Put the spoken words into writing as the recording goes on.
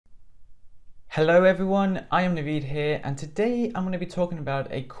Hello everyone, I am Naveed here, and today I'm going to be talking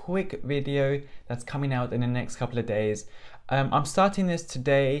about a quick video that's coming out in the next couple of days. I'm starting this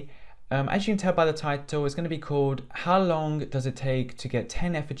today. As you can tell by the title, it's going to be called How Long Does It Take to Get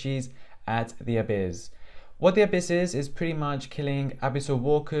 10 Effigies at the Abyss? What the Abyss is pretty much killing Abyssal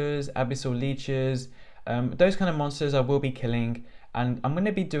Walkers, Abyssal Leeches, those kind of monsters I will be killing, and I'm going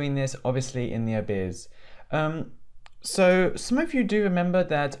to be doing this obviously in the Abyss. So some of you do remember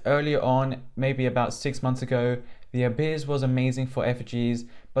that earlier on, maybe about 6 months ago, the Abyss was amazing for effigies,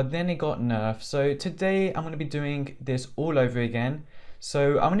 but then it got nerfed. So today I'm going to be doing this all over again.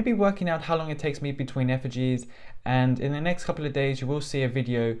 So I'm going to be working out how long it takes me between effigies, and in the next couple of days you will see a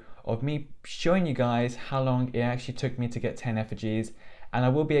video of me showing you guys how long it actually took me to get 10 effigies, and I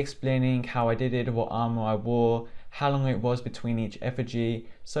will be explaining how I did it, what armor I wore, how long it was between each effigy.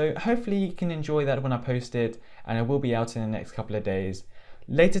 So hopefully you can enjoy that when I post it, and it will be out in the next couple of days.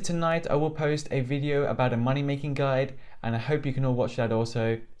 Later tonight I will post a video about a money making guide, and I hope you can all watch that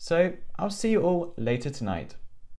also. So I'll see you all later tonight.